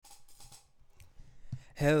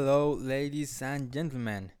Hello, ladies and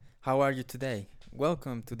gentlemen. How are you today?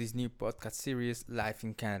 Welcome to this new podcast series, Life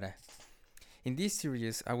in Canada. In this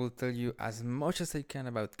series, I will tell you as much as I can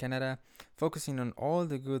about Canada, focusing on all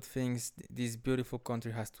the good things this beautiful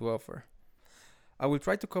country has to offer. I will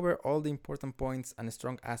try to cover all the important points and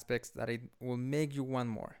strong aspects that it will make you want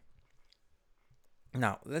more.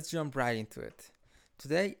 Now, let's jump right into it.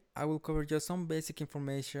 Today, I will cover just some basic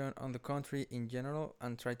information on the country in general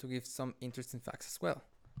and try to give some interesting facts as well.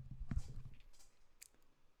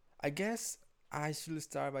 I guess I should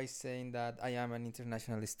start by saying that I am an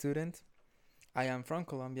international student. I am from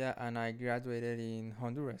Colombia and I graduated in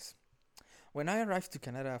Honduras. When I arrived to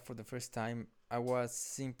Canada for the first time, I was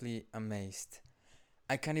simply amazed.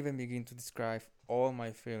 I can't even begin to describe all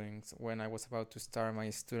my feelings when I was about to start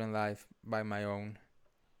my student life by my own.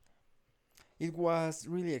 It was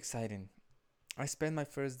really exciting. I spent my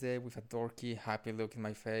first day with a dorky, happy look in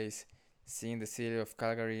my face, seeing the city of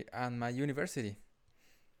Calgary and my university.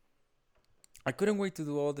 I couldn't wait to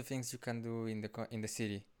do all the things you can do in the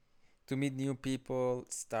city, to meet new people,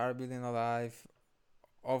 start building a life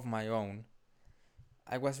of my own.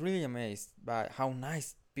 I was really amazed by how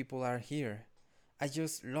nice people are here. I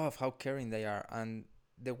just love how caring they are and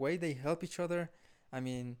the way they help each other. I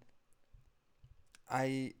mean,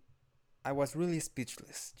 I I was really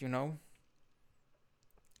speechless.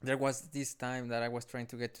 There was this time that I was trying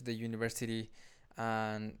to get to the university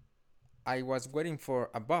and I was waiting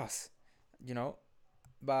for a bus, you know,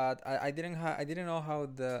 but I didn't know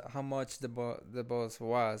how much the bus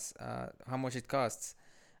was, how much it costs,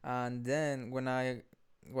 and then when I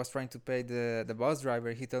was trying to pay the bus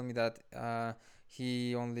driver, he told me that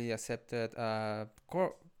he only accepted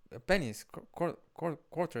pennies,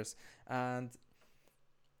 quarters, and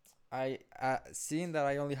I seeing that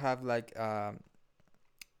I only have like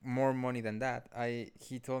more money than that. I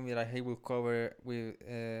He told me that he will cover with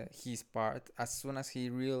his part as soon as he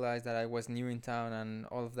realized that I was new in town and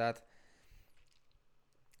all of that.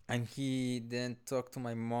 And he then talked to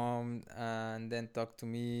my mom and then talked to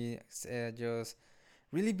me, just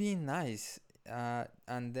really being nice.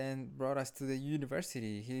 And then brought us to the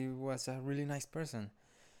university. He was a really nice person.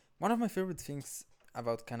 One of my favorite things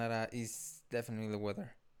about Canada is definitely the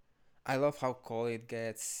weather. I love how cold it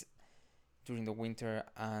gets during the winter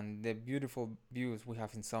and the beautiful views we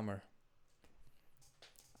have in summer.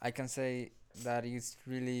 I can say that it's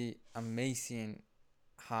really amazing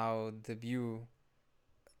how the view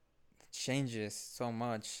changes so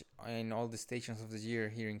much in all the stations of the year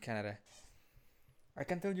here in Canada. I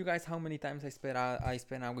can tell you guys how many times I spent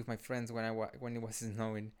out with my friends when it was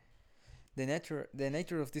snowing. The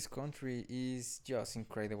nature of this country is just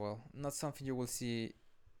incredible. Not something you will see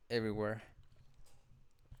everywhere.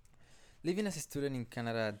 Living as a student in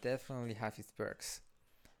Canada definitely has its perks.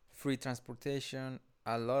 Free transportation,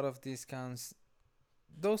 a lot of discounts.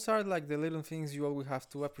 Those are like the little things you always have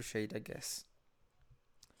to appreciate, I guess.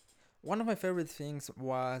 One of my favorite things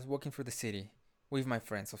was walking through the city with my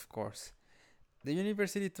friends, of course. The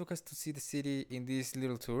university took us to see the city in this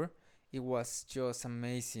little tour. It was just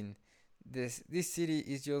amazing. This city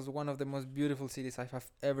is just one of the most beautiful cities I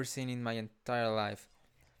have ever seen in my entire life.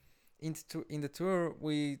 In the tour,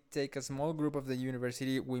 we take a small group of the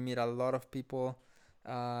university. We meet a lot of people.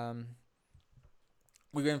 Um,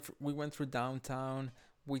 we went through downtown.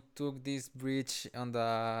 We took this bridge on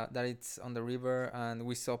the that it's on the river, and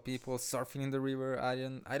we saw people surfing in the river. I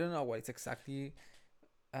don't know what it's exactly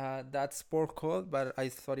that sport called, but I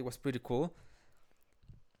thought it was pretty cool.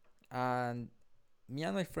 And me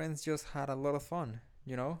and my friends just had a lot of fun.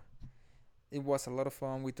 You know, it was a lot of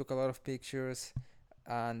fun. We took a lot of pictures,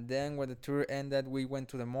 and then when the tour ended, we went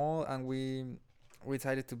to the mall and we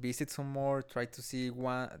decided to visit some more, try to see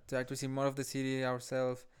more of the city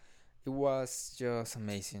ourselves. It was just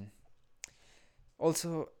amazing.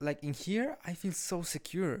 Also, like in here, I feel so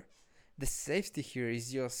secure. The safety here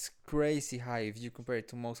is just crazy high if you compare it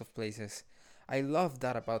to most of places. I love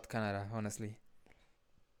that about Canada, honestly.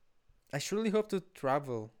 I surely hope to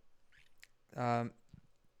travel. Um,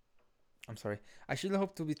 I'm sorry. I surely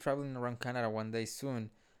hope to be traveling around Canada one day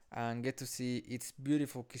soon and get to see its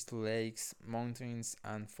beautiful crystal lakes, mountains,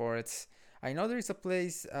 and forests. I know there is a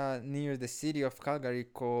place near the city of Calgary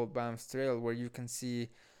called Banff Trail where you can see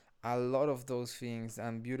a lot of those things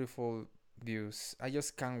and beautiful views. I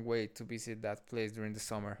just can't wait to visit that place during the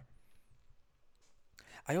summer.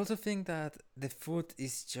 I also think that the food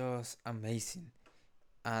is just amazing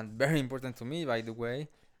and very important to me, by the way.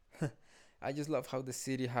 I just love how the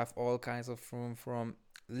city have all kinds of food from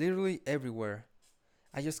literally everywhere.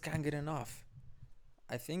 I just can't get enough.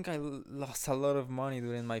 I think lost a lot of money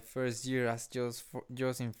during my first year as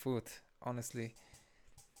just in food, honestly.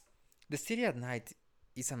 The city at night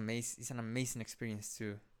is an amazing experience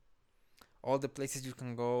too. All the places you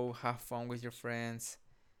can go, have fun with your friends.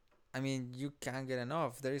 I mean, you can't get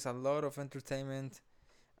enough. There is a lot of entertainment.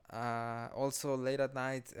 Also, late at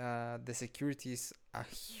night, the security is a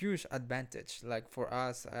huge advantage. Like for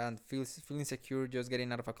us, and feeling secure just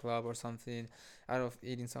getting out of a club or something, out of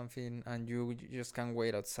eating something, and you just can't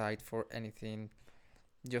wait outside for anything,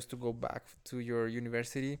 just to go back to your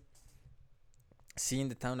university. Seeing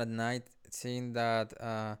the town at night, seeing that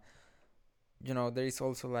there is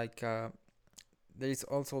also there is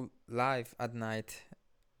also life at night,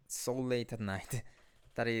 so late at night,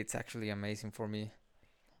 that it's actually amazing for me.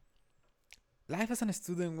 Life as a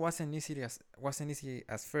student wasn't easy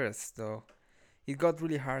as first though. It got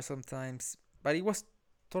really hard sometimes, but it was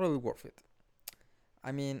totally worth it.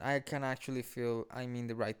 I mean, I can actually feel I'm in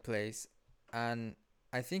the right place, and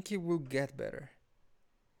I think it will get better.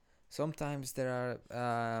 Sometimes there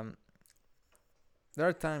are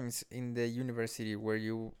times in the university where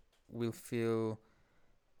you will feel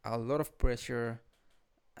a lot of pressure,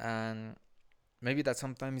 and maybe that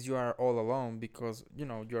sometimes you are all alone because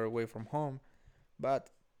you're away from home. But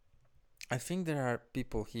I think there are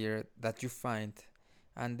people here that you find,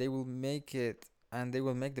 and they will make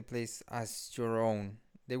the place as your own.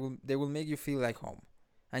 They will make you feel like home,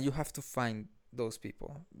 and you have to find those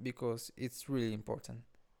people because it's really important.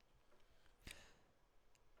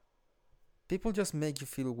 People just make you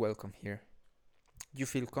feel welcome here. You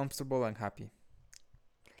feel comfortable and happy.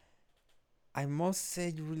 I must say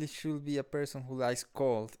you really should be a person who likes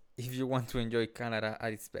cold if you want to enjoy Canada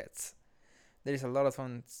at its best. There is a lot of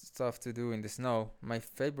fun stuff to do in the snow. My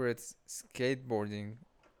favorite skateboarding,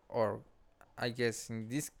 or I guess in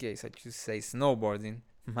this case I should say snowboarding.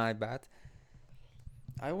 My bad.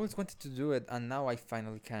 I always wanted to do it, and now I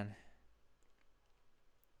finally can.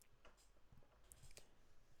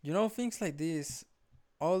 Things like this,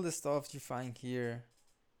 all the stuff you find here,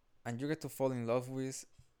 and you get to fall in love with,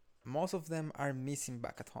 most of them are missing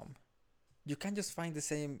back at home. You can't just find the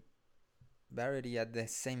same variety at the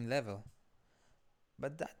same level,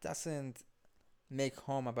 but that doesn't make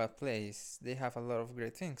home a bad place. They have a lot of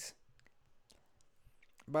great things.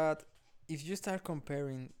 But if you start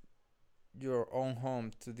comparing your own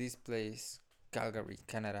home to this place, Calgary,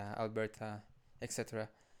 Canada, Alberta, etc.,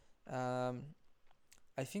 um,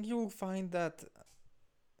 I think you will find that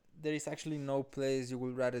there is actually no place you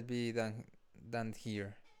would rather be than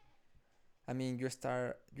here. I mean, you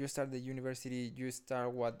start the university, you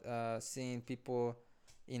start seeing people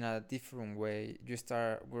in a different way. You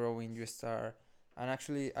start growing, and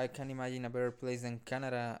actually, I can imagine a better place than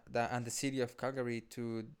Canada and the city of Calgary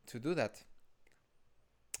to do that.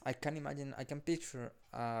 I can picture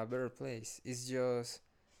a better place. It's just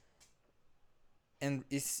and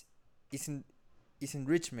it's in it's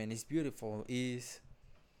enrichment. It's beautiful. Is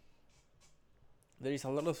There is a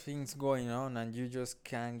lot of things going on, and you just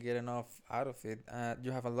can't get enough out of it.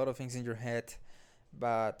 You have a lot of things in your head,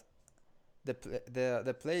 but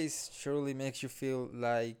the place surely makes you feel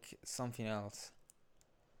like something else.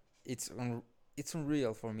 It's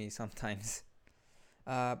unreal for me sometimes.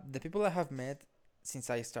 The people I have met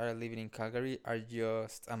since I started living in Calgary are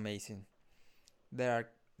just amazing. They are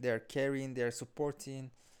they are caring, they are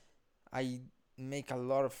supporting. I make a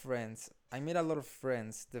lot of friends. I made a lot of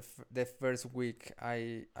friends the first week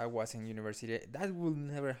I was in university. That would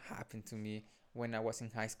never happen to me when I was in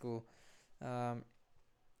high school. Um,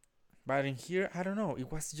 but in here, I don't know.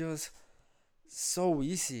 It was just so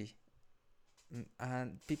easy.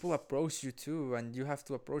 And people approach you too, and you have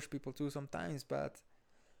to approach people too sometimes. But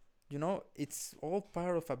it's all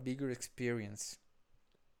part of a bigger experience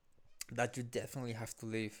that you definitely have to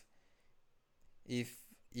live if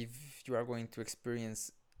if you are going to experience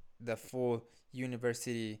the full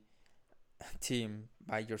university team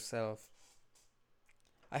by yourself.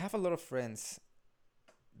 I have a lot of friends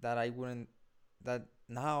that I wouldn't that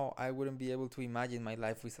now I wouldn't be able to imagine my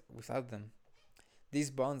life without them.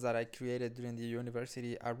 These bonds that I created during the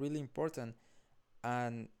university are really important,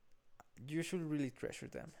 and you should really treasure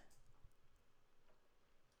them.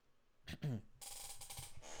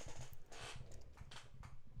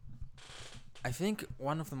 I think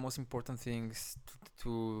one of the most important things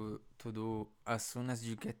to do as soon as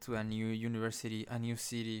you get to a new university, a new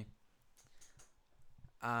city,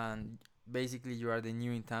 and basically you are the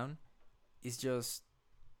new in town, is just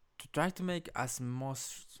to try to make as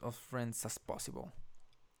most of friends as possible.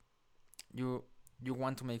 You you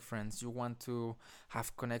want to make friends, you want to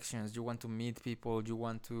have connections, you want to meet people, you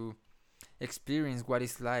want to experience what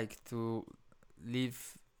it's like to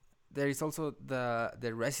live. There is also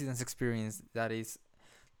the residence experience that is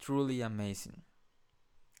truly amazing.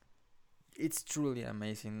 it's truly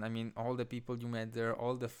amazing. I mean, all the people you met there,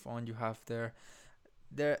 all the fun you have there.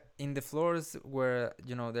 There in the floors where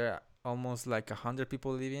there are almost like 100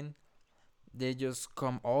 people living. They just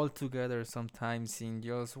come all together sometimes in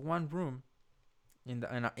just one room in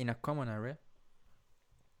a common area,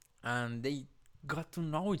 and they got to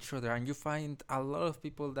know each other, and you find a lot of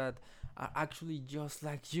people that are actually just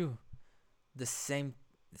like you, the same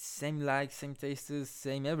likes, same tastes,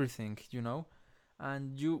 same everything,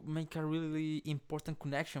 and you make a really important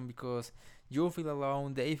connection because you feel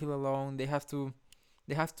alone, they feel alone, they have to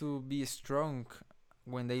be strong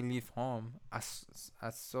when they leave home, as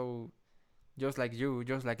so just like you,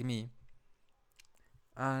 just like me,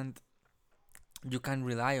 and you can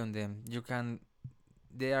rely on them.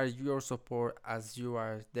 They are your support as you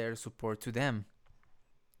are their support to them.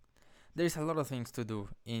 There is a lot of things to do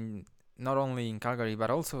in not only in Calgary but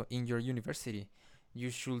also in your university. You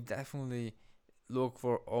should definitely look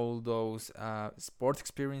for all those sport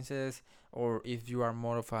experiences, or if you are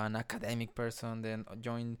more of an academic person, then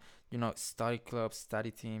join study clubs, study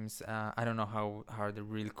teams. I don't know how they're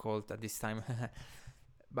really called at this time.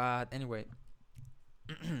 But anyway,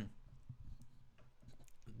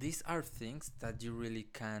 these are things that you really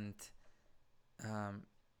can't um,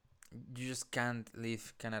 you just can't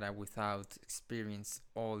leave Canada without experience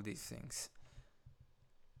all these things.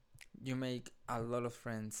 You make a lot of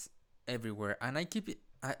friends everywhere, and I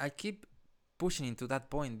keep pushing into that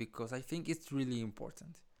point because I think it's really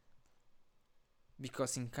important.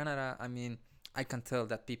 Because in Canada, I mean, I can tell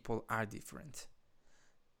that people are different,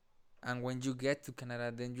 and when you get to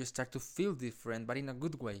Canada, then you start to feel different, but in a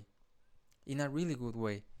good way, in a really good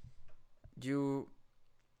way. You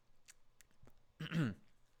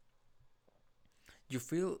you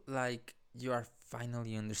feel like you are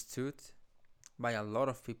finally understood by a lot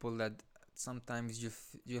of people that sometimes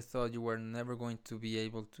you thought you were never going to be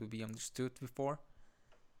able to be understood before.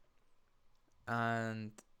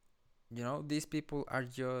 And these people are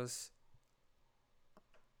just,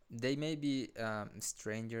 they may be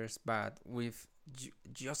strangers, but with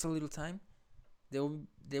just a little time,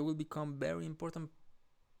 they will become very important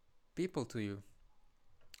people to you,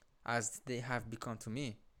 as they have become to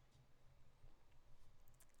me.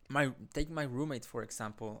 Take my roommate for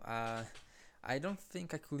example. I don't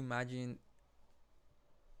think I could imagine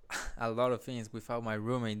a lot of things without my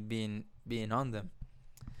roommate being on them.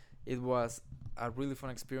 It was a really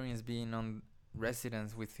fun experience being on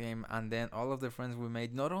residence with him, and then all of the friends we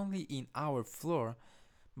made, not only in our floor,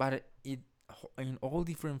 but in all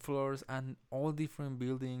different floors and all different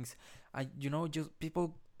buildings. Just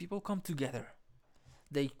people come together.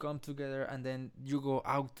 They come together, and then you go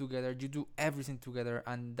out together. You do everything together,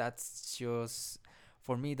 and that's just,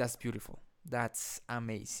 for me, that's beautiful. That's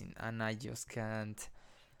amazing, and I just can't.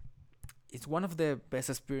 It's one of the best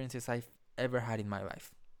experiences I've ever had in my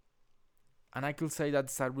life, and I could say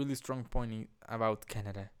that's a really strong point about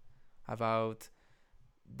Canada, about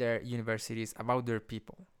their universities, about their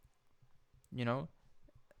people. You know,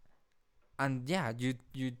 and yeah, you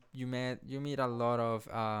meet a lot of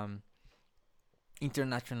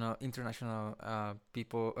international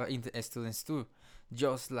people, students too,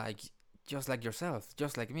 just like just like yourself,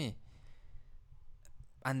 just like me,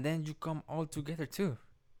 and then you come all together too.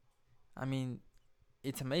 I mean,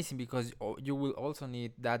 it's amazing because you will also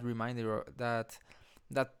need that reminder, or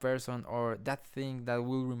that person or that thing that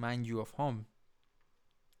will remind you of home.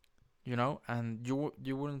 And you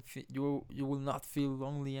wouldn't you will not feel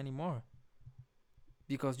lonely anymore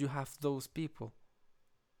because you have those people.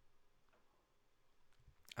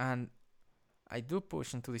 And I do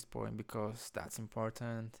push into this point because that's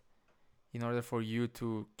important in order for you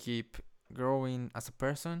to keep growing as a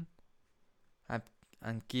person, and,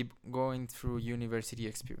 and keep going through university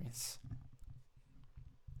experience.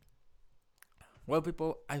 Well,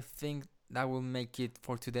 people, I think that will make it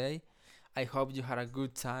for today. I hope you had a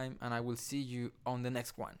good time, and I will see you on the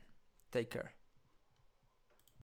next one. Take care.